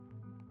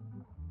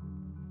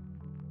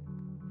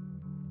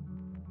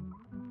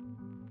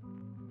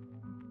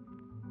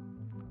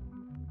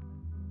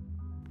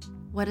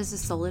What is a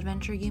soul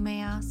adventure, you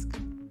may ask?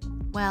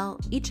 Well,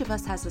 each of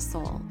us has a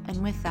soul,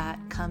 and with that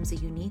comes a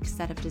unique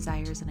set of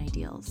desires and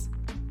ideals.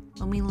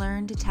 When we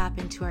learn to tap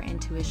into our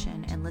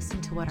intuition and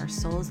listen to what our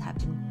souls have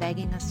been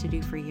begging us to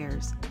do for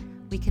years,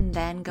 we can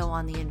then go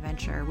on the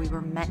adventure we were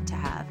meant to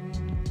have,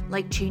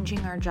 like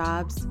changing our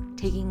jobs,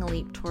 taking a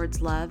leap towards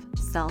love,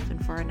 self,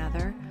 and for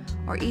another,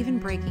 or even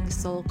breaking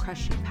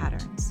soul-crushing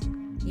patterns.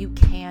 You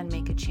can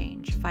make a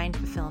change, find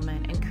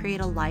fulfillment, and create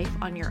a life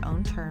on your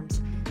own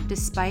terms,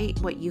 despite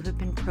what you have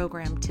been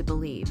programmed to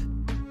believe.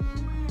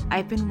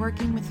 I've been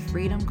working with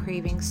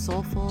freedom-craving,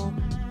 soulful,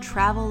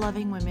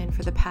 travel-loving women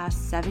for the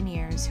past 7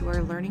 years who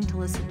are learning to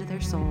listen to their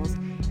souls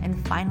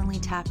and finally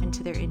tap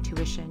into their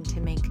intuition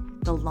to make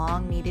the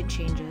long-needed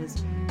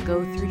changes,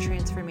 go through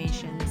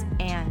transformations,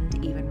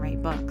 and even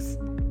write books.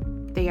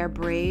 They are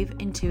brave,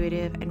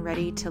 intuitive, and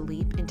ready to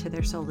leap into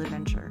their soul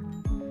adventure.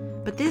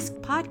 But this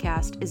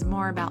podcast is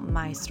more about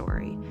my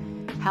story,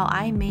 how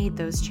I made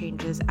those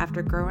changes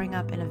after growing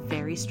up in a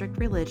very strict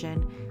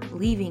religion,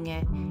 leaving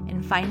it,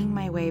 and finding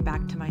my way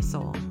back to my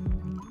soul.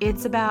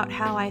 It's about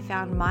how I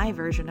found my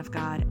version of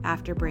God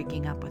after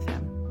breaking up with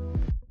him.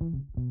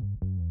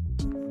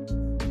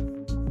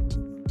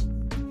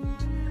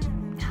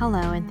 Hello,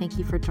 and thank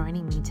you for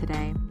joining me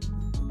today.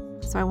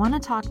 So I want to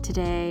talk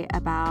today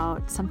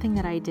about something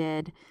that I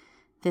did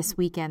this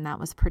weekend that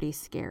was pretty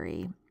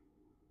scary.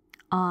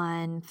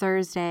 On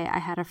Thursday, I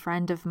had a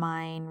friend of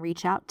mine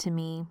reach out to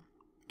me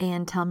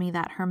and tell me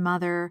that her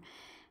mother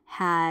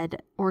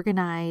had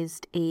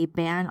organized a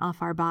Ban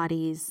Off Our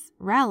Bodies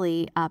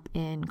rally up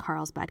in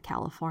Carlsbad,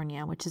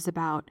 California, which is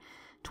about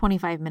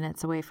 25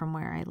 minutes away from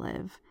where I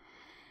live.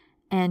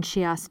 And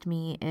she asked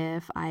me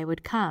if I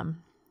would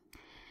come.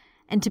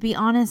 And to be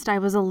honest, I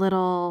was a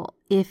little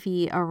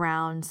iffy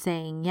around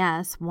saying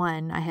yes.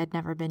 One, I had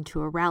never been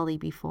to a rally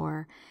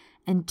before.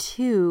 And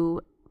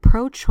two,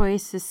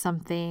 pro-choice is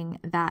something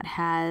that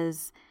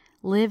has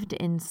lived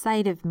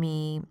inside of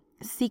me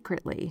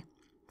secretly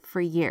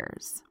for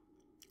years.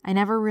 I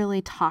never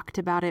really talked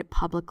about it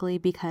publicly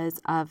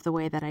because of the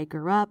way that I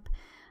grew up.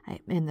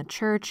 In the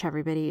church,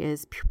 everybody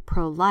is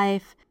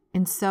pro-life.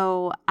 And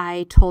so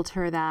I told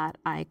her that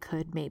I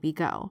could maybe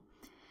go.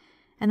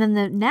 And then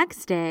the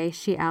next day,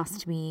 she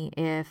asked me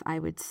if I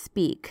would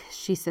speak.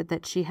 She said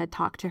that she had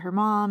talked to her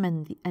mom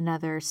and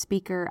another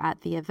speaker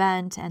at the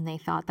event, and they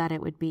thought that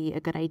it would be a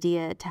good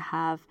idea to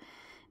have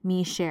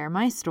me share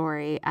my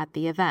story at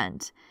the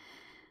event.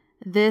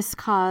 This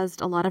caused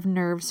a lot of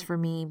nerves for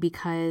me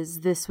because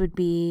this would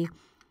be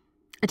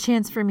a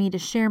chance for me to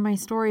share my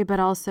story, but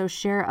also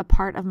share a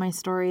part of my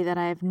story that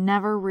I've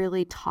never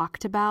really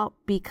talked about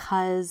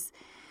because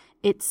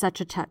it's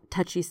such a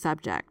touchy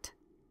subject.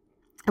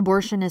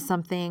 Abortion is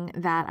something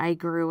that I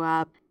grew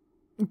up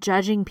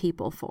judging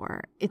people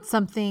for. It's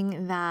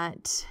something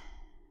that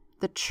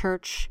the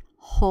church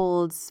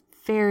holds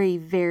very,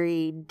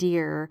 very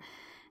dear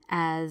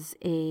as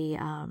a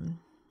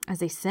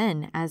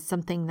sin, as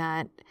something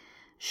that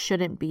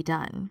shouldn't be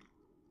done.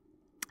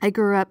 I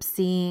grew up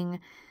seeing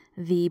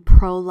the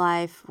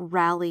pro-life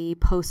rally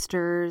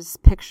posters,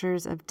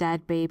 pictures of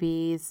dead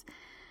babies,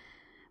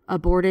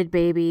 aborted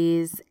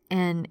babies,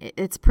 and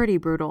it's pretty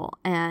brutal.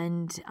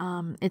 And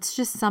it's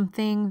just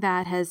something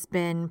that has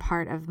been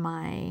part of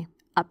my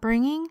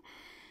upbringing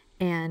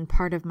and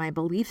part of my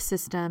belief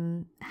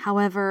system.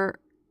 However,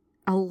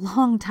 a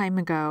long time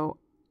ago,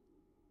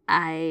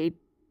 I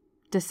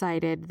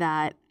decided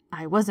that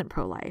I wasn't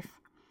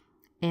pro-life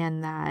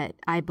and that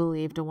I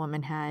believed a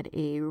woman had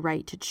a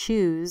right to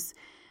choose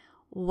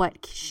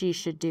what she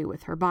should do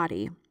with her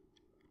body,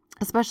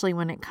 especially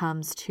when it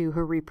comes to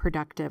her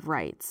reproductive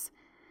rights.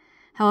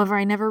 However,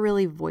 I never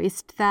really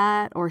voiced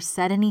that or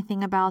said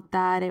anything about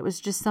that. It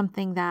was just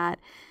something that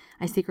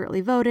I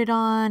secretly voted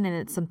on, and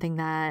it's something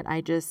that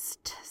I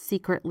just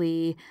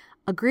secretly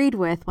agreed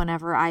with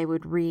whenever I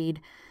would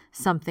read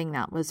something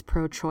that was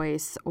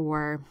pro-choice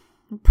or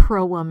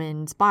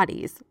pro-women's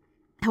bodies.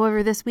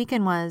 However, this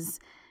weekend was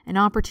an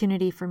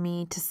opportunity for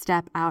me to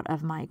step out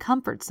of my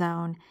comfort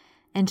zone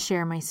and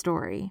share my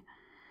story.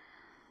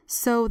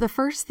 So the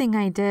first thing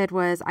I did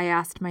was I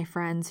asked my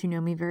friends who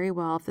know me very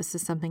well if this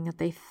is something that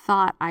they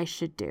thought I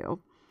should do.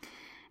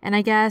 And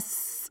I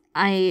guess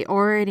I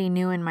already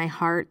knew in my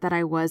heart that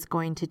I was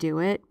going to do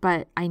it,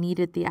 but I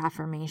needed the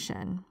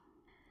affirmation.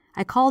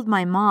 I called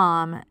my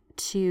mom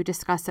to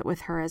discuss it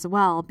with her as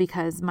well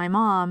because my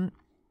mom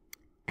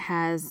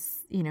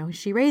has,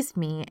 she raised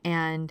me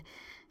and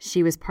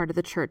she was part of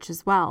the church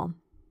as well.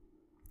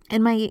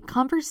 And my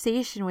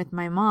conversation with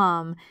my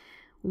mom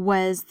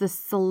was the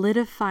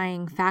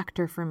solidifying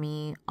factor for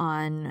me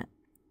on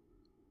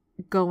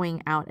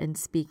going out and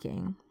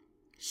speaking.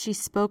 She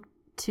spoke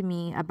to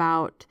me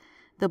about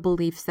the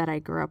beliefs that I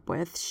grew up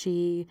with.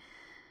 She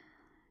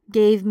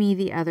gave me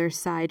the other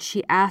side.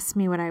 She asked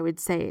me what I would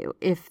say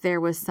if there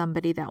was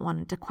somebody that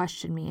wanted to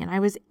question me. And I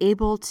was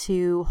able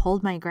to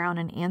hold my ground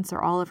and answer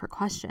all of her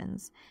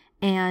questions.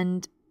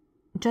 And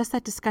just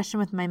that discussion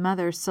with my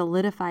mother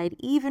solidified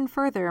even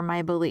further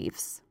my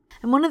beliefs.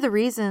 And one of the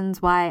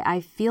reasons why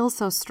I feel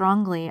so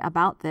strongly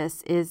about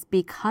this is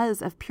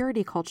because of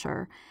purity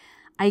culture.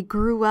 I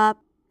grew up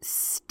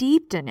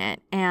steeped in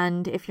it.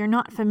 And if you're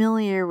not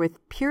familiar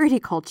with purity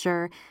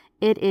culture,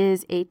 it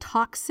is a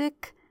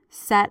toxic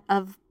set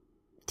of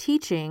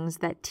teachings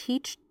that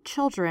teach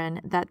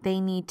children that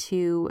they need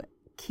to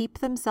keep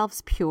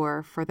themselves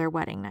pure for their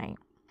wedding night.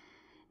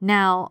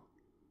 Now,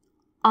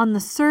 on the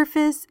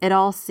surface, it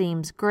all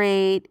seems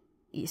great.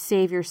 You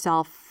save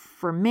yourself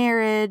for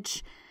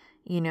marriage.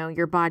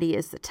 Your body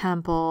is the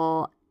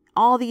temple.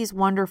 All these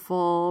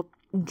wonderful,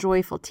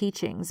 joyful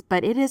teachings.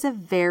 But it is a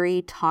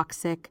very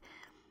toxic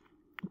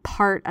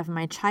part of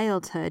my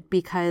childhood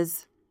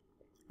because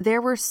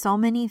there were so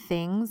many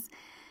things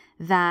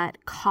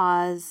that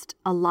caused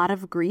a lot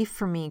of grief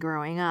for me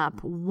growing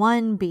up.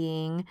 One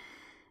being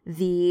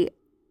the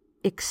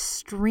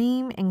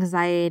extreme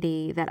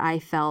anxiety that I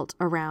felt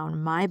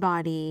around my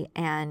body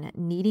and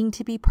needing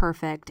to be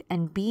perfect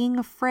and being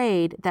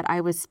afraid that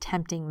I was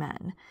tempting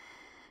men.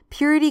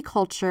 Purity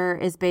culture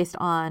is based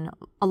on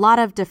a lot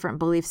of different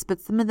beliefs,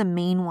 but some of the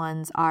main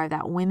ones are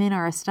that women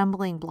are a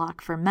stumbling block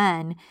for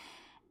men,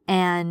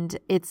 and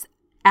it's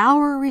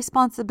our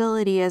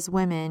responsibility as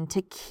women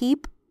to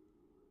keep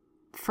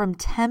from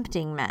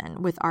tempting men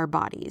with our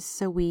bodies.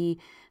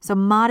 So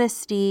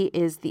modesty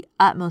is the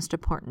utmost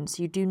importance.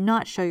 You do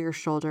not show your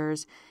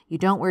shoulders. You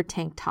don't wear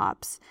tank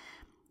tops.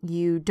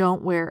 You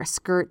don't wear a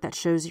skirt that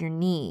shows your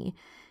knee.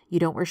 You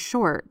don't wear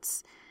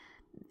shorts.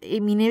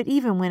 It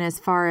even went as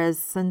far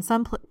as, in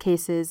some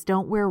cases,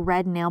 don't wear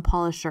red nail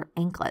polish or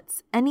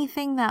anklets.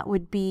 Anything that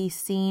would be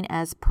seen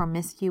as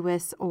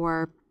promiscuous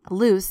or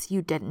loose,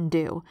 you didn't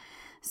do.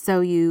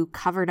 So you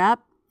covered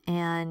up,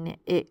 and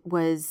it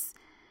was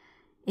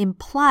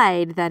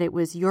implied that it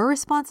was your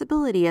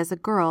responsibility as a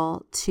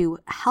girl to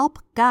help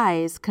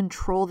guys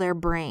control their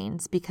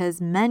brains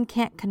because men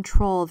can't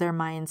control their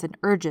minds and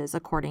urges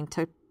according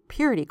to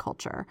purity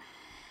culture.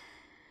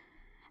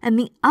 And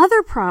the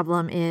other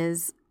problem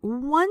is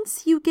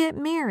once you get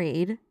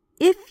married,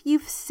 if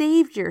you've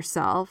saved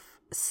yourself,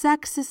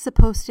 sex is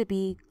supposed to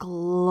be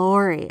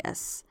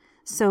glorious.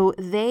 So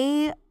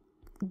they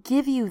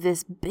give you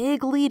this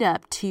big lead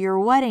up to your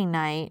wedding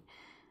night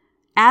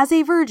as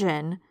a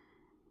virgin,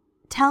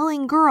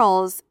 telling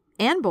girls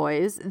and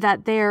boys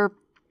that their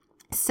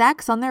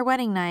sex on their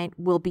wedding night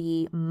will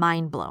be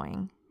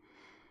mind-blowing.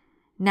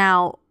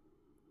 Now,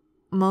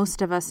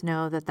 most of us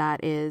know that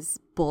that is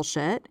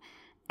bullshit,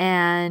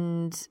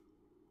 and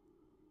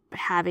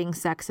having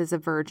sex as a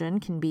virgin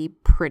can be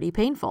pretty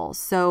painful.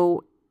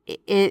 So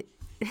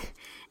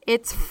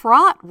it's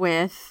fraught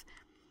with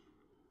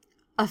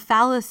a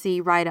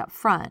fallacy right up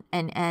front,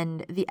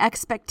 and the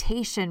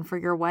expectation for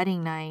your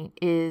wedding night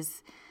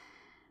is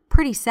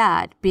pretty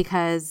sad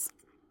because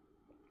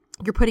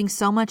you're putting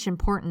so much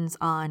importance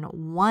on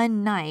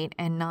one night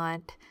and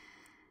not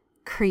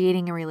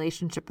creating a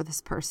relationship with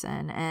this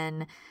person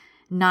and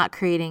not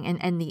creating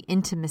and the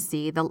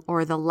intimacy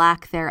or the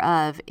lack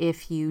thereof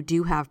if you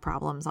do have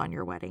problems on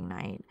your wedding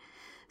night.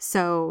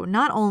 So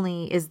not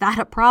only is that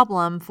a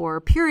problem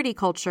for purity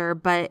culture,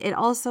 but it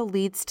also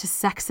leads to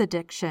sex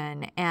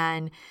addiction,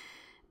 and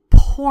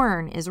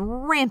porn is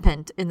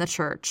rampant in the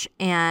church,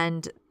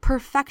 and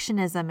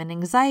perfectionism and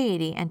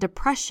anxiety and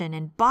depression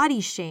and body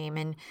shame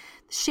and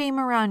shame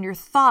around your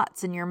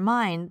thoughts and your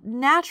mind,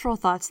 natural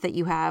thoughts that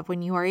you have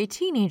when you are a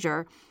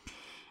teenager.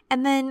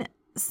 And then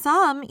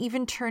some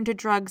even turn to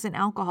drugs and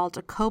alcohol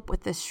to cope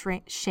with this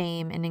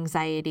shame and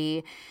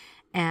anxiety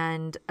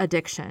and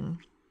addiction.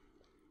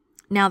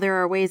 Now, there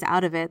are ways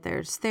out of it.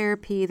 There's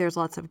therapy. There's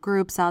lots of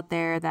groups out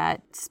there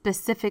that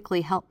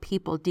specifically help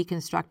people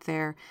deconstruct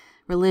their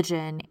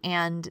religion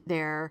and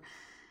their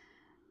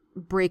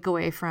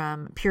breakaway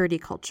from purity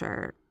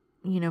culture.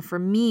 For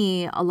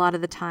me, a lot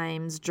of the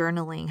times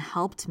journaling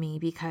helped me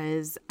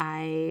because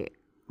I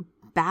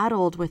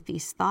battled with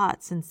these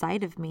thoughts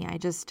inside of me.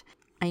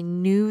 I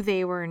knew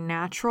they were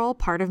natural.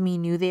 Part of me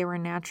knew they were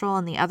natural,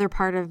 and the other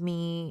part of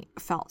me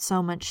felt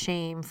so much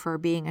shame for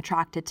being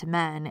attracted to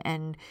men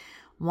and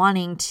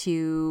wanting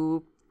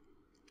to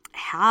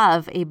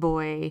have a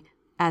boy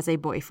as a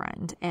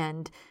boyfriend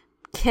and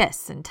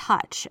kiss and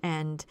touch.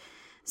 And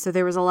so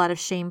there was a lot of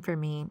shame for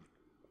me.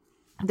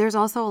 There's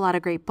also a lot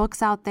of great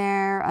books out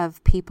there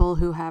of people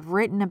who have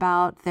written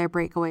about their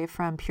breakaway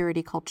from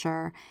purity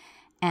culture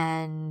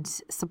and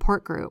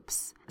support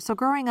groups. So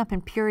growing up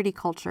in purity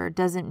culture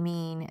doesn't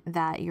mean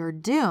that you're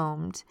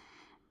doomed.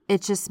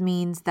 It just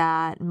means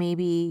that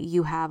maybe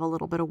you have a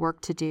little bit of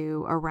work to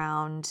do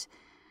around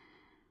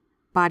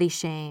body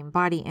shame,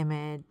 body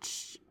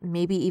image,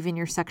 maybe even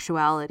your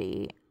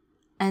sexuality.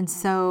 And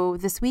so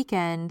this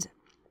weekend,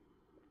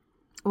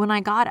 when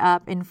I got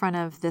up in front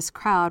of this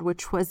crowd,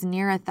 which was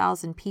near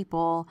 1,000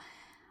 people,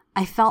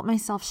 I felt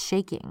myself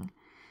shaking.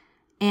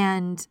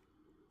 And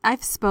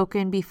I've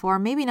spoken before,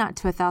 maybe not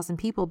to 1,000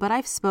 people, but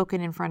I've spoken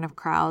in front of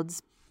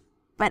crowds.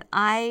 But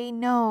I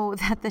know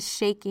that the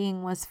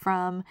shaking was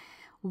from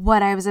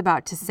what I was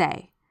about to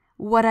say,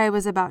 what I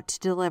was about to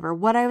deliver,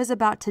 what I was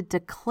about to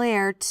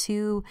declare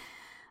to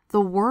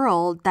the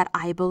world that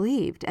I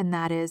believed. And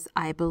that is,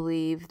 I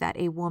believe that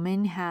a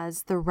woman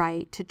has the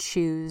right to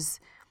choose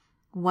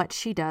what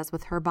she does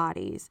with her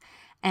bodies.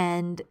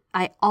 And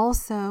I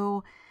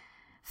also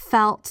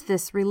felt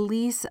this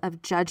release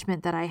of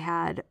judgment that I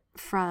had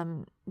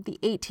from the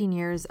 18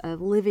 years of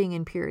living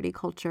in purity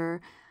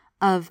culture,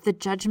 of the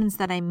judgments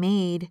that I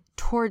made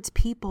towards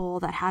people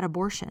that had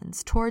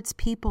abortions, towards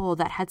people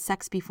that had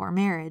sex before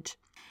marriage.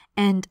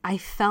 And I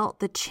felt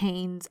the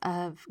chains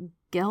of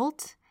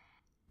guilt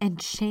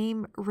and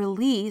shame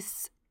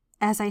release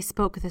as I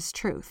spoke this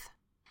truth.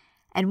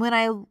 And when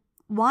I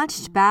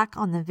watched back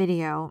on the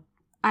video,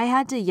 I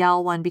had to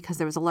yell one because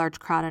there was a large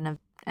crowd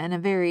and a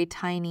very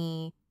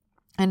tiny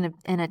and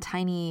a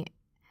tiny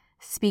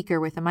speaker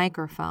with a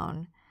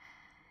microphone.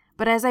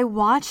 But as I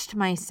watched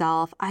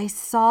myself, I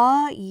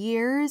saw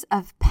years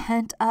of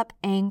pent-up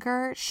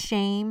anger,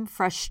 shame,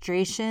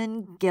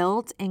 frustration,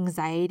 guilt,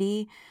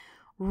 anxiety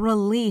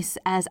release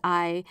as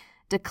I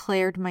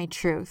declared my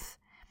truth.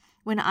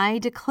 When I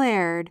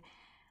declared,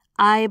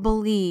 I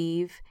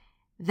believe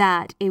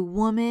that a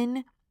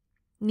woman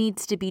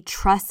needs to be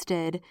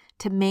trusted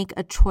to make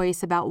a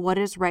choice about what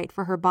is right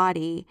for her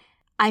body,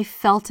 I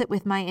felt it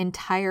with my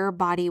entire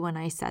body when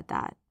I said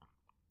that.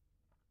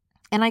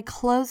 And I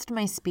closed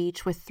my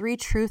speech with 3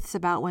 truths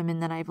about women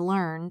that I've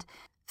learned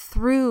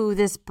through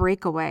this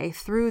breakaway,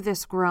 through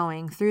this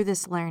growing, through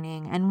this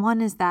learning. And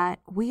one is that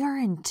we are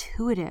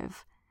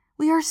intuitive.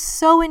 We are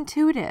so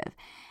intuitive.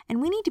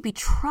 And we need to be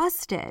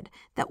trusted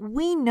that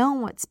we know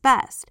what's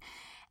best.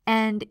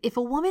 And if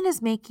a woman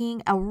is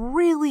making a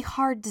really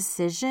hard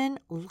decision,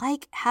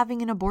 like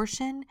having an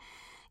abortion,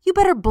 you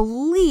better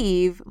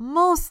believe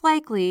most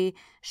likely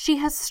she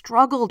has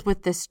struggled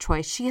with this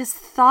choice. She has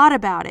thought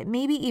about it,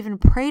 maybe even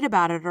prayed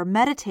about it or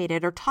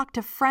meditated or talked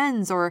to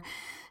friends or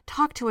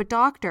talked to a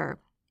doctor.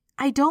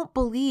 I don't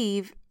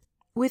believe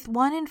with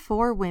 1 in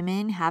 4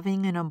 women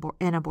having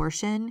an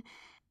abortion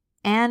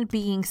and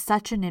being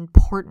such an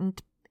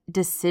important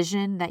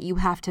decision that you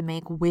have to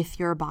make with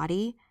your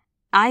body,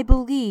 I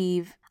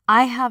believe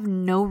I have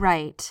no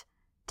right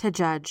to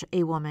judge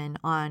a woman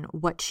on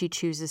what she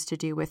chooses to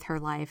do with her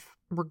life,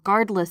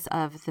 regardless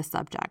of the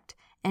subject.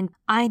 And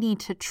I need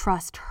to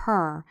trust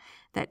her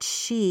that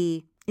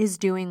she is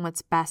doing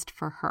what's best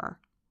for her,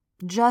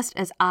 just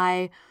as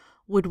I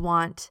would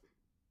want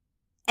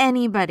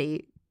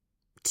anybody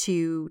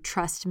to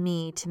trust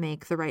me to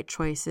make the right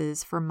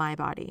choices for my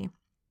body.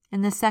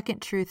 And the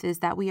second truth is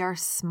that we are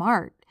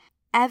smart.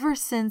 Ever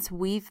since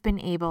we've been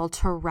able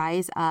to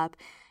rise up,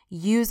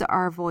 use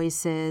our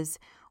voices,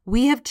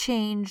 we have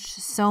changed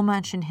so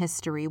much in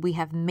history. We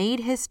have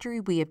made history,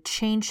 we have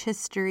changed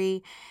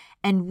history,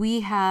 and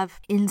we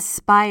have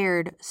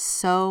inspired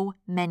so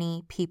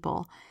many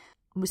people.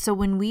 So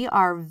when we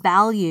are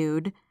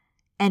valued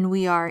and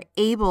we are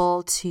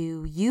able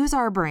to use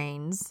our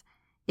brains,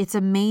 it's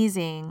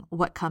amazing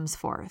what comes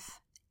forth.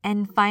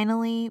 And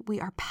finally, we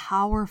are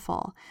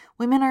powerful.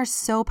 Women are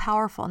so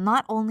powerful.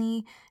 Not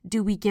only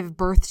do we give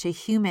birth to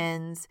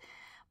humans,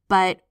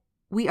 but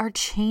we are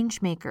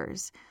change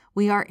makers.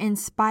 We are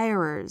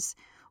inspirers.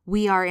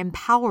 We are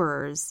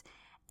empowerers.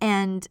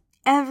 And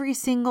every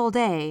single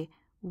day,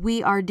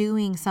 we are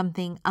doing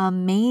something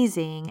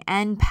amazing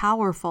and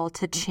powerful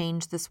to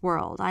change this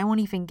world. I won't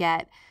even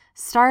get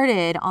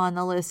started on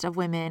the list of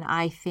women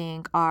I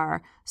think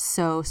are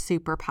so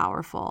super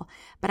powerful.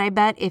 But I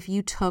bet if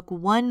you took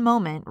one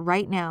moment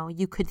right now,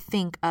 you could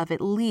think of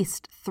at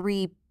least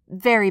 3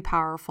 very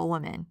powerful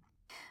women.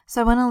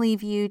 So I want to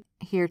leave you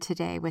here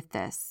today with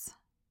this.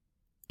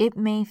 It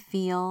may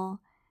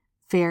feel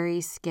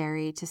very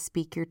scary to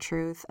speak your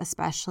truth,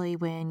 especially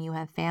when you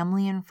have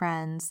family and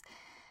friends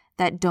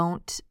that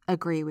don't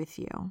agree with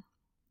you.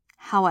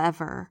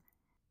 However,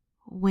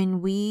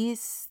 when we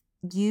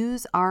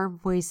use our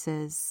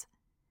voices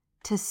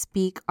to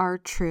speak our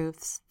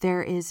truths,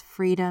 there is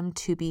freedom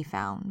to be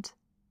found.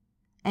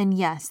 And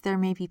yes, there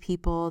may be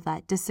people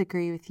that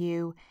disagree with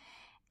you,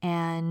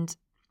 and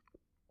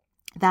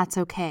that's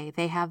okay.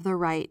 They have the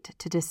right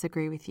to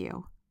disagree with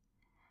you.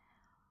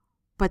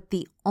 But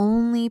the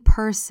only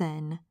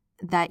person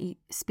that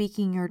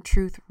speaking your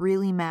truth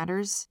really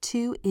matters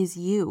to is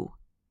you.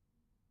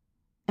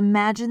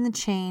 Imagine the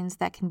chains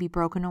that can be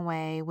broken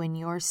away when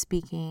you're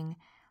speaking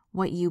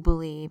what you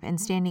believe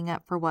and standing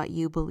up for what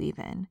you believe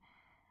in.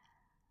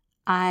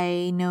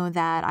 I know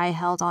that I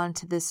held on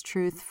to this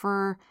truth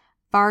for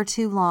far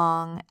too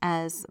long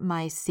as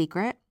my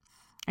secret.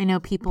 I know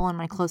people in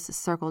my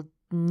closest circle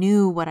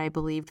knew what I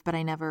believed, but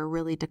I never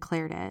really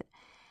declared it.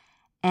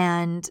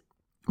 And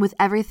with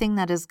everything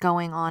that is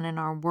going on in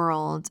our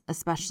world,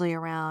 especially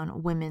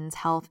around women's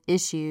health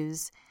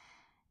issues,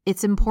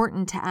 it's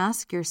important to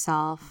ask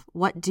yourself,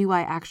 what do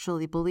I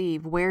actually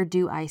believe? Where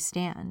do I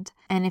stand?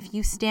 And if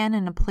you stand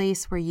in a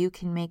place where you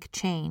can make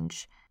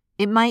change,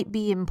 it might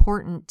be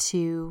important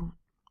to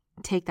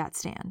take that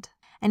stand.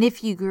 And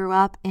if you grew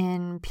up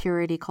in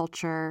purity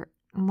culture,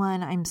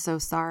 one, I'm so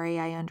sorry.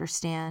 I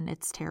understand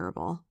it's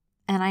terrible.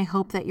 And I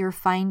hope that you're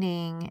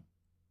finding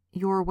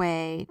your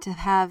way to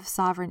have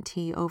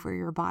sovereignty over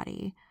your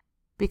body.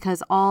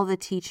 because all the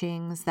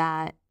teachings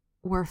that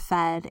were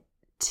fed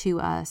to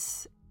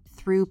us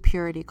through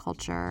purity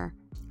culture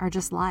are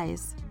just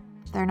lies.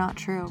 They're not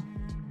true.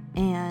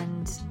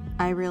 And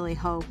I really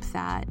hope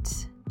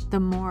that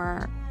the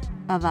more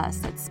of us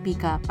that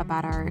speak up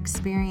about our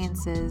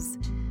experiences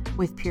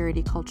with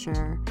purity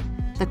culture,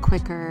 the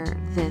quicker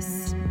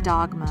this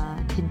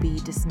dogma can be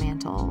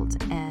dismantled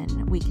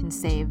and we can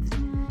save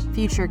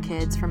future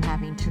kids from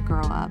having to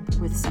grow up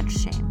with such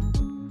shame.